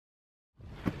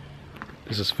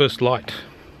This is first light.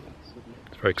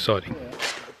 It's very exciting.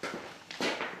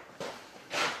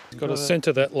 It's got to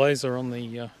centre that laser on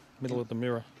the middle of the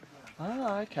mirror.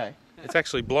 Ah, okay. It's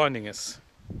actually blinding us.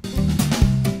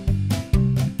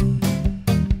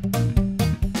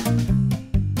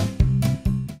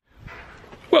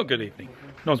 Well, good evening.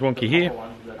 Noswonky here.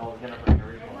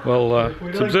 Well,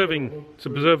 it's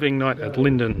observing night at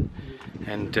Linden,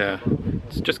 and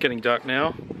it's just getting dark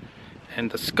now,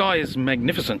 and the sky is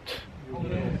magnificent.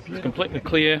 It's completely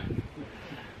clear,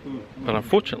 but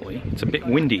unfortunately it's a bit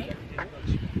windy,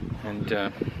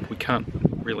 and we can't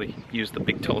really use the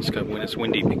big telescope when it's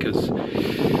windy because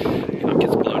it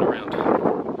gets blown around.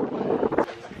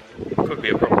 Could be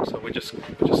a problem, so we're just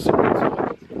sitting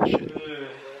outside. Shit.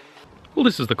 Well,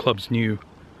 this is the club's new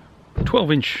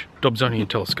 12-inch Dobsonian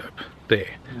telescope. There,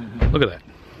 look at that.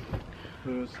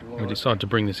 We decided to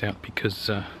bring this out because,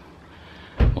 well,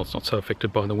 it's not so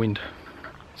affected by the wind.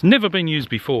 It's never been used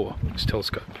before, this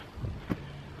telescope.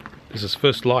 This is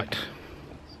first light.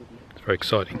 It's very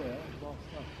exciting.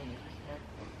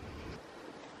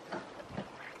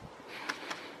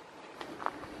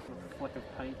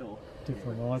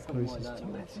 Different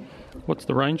eyepieces. What's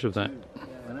the range of that?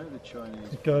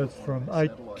 It goes from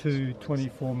 8 to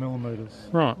 24 millimetres.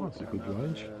 Right. That's a good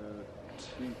range.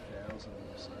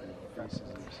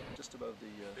 Just above the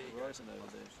horizon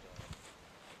over there.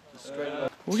 Just straight above.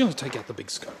 We're going to take out the big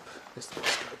scope. There's the big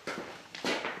scope.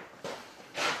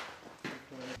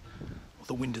 Well,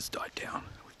 the wind has died down.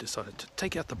 We've decided to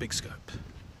take out the big scope.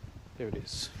 There it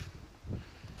is. There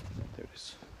it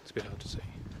is. It's a bit hard to see.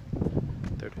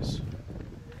 There it is.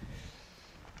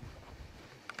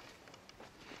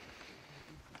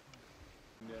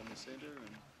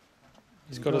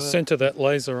 It's got to centre that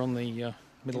laser on the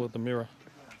middle of the mirror.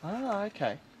 Ah,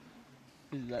 okay.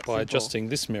 Is that by simple? adjusting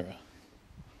this mirror.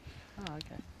 Ah,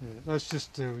 okay. Yeah, that's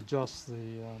just to adjust the.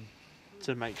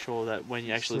 To make sure that when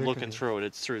you're actually looking through it,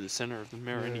 it's through the centre of the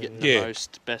mirror and you get the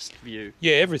best view.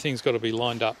 Yeah, everything's got to be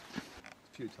lined up. A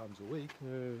few times a week.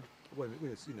 When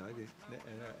it's, you know, an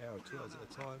hour or 2 hours at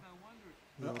a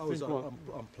time. I was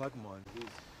unplug mine.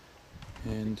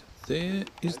 And there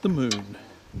is the moon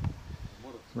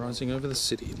rising over the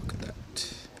city. Look at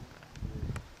that.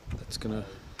 That's going to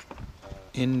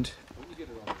end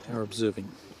our observing.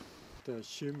 The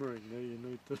shimmering there, you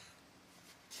need to.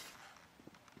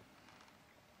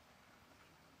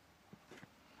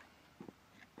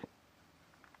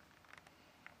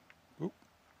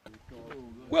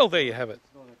 Well, there you have it.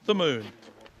 The moon.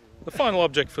 The final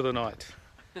object for the night.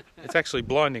 It's actually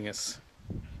blinding us.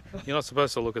 You're not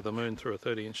supposed to look at the moon through a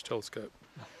 30-inch telescope.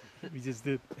 We just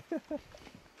did.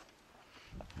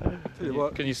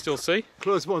 Can you still see?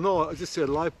 Close one eye, I just see a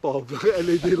light bulb,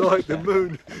 LED light, the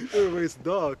moon. Everywhere's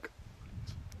dark.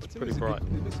 It's pretty bright.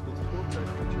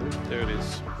 There it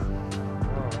is.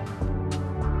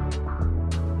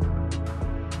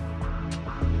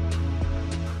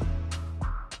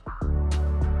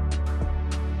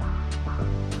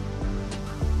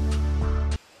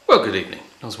 Well, good evening.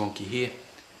 Noswonky here.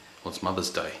 Well, it's Mother's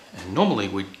Day, and normally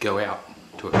we'd go out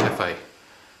to a cafe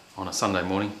on a Sunday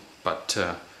morning, but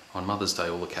on Mother's Day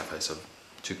all the cafes are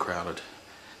too crowded.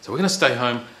 So we're going to stay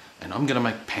home, and I'm going to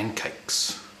make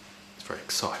pancakes. It's very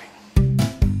exciting.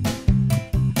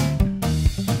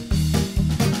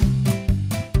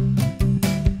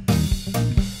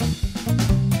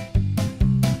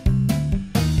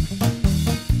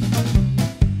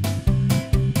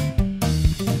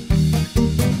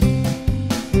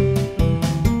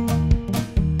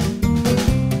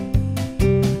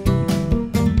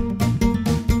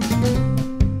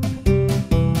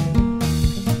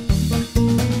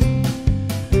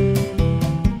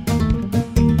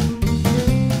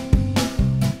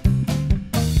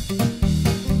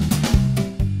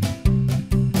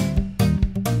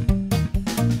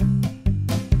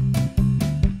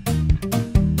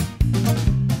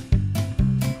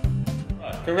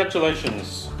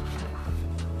 Congratulations.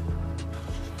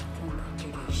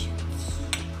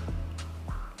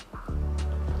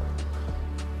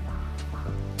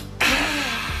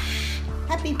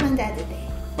 Happy Mother's Day.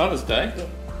 Mother's Day? Yeah.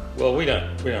 Well, we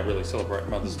don't really celebrate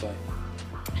Mother's Day.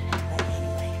 But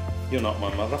anyway, You're not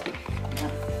my mother.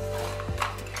 no.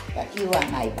 But you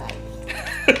are my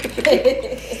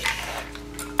baby.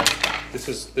 This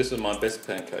is my best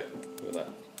pancake. Look at that.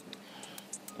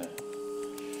 There.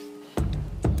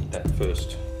 Eat that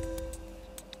first.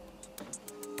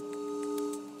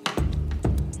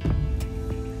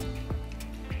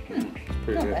 It's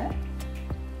pretty Not good. bad.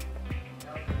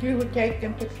 You would take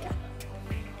them to.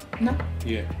 No?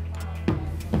 Yeah.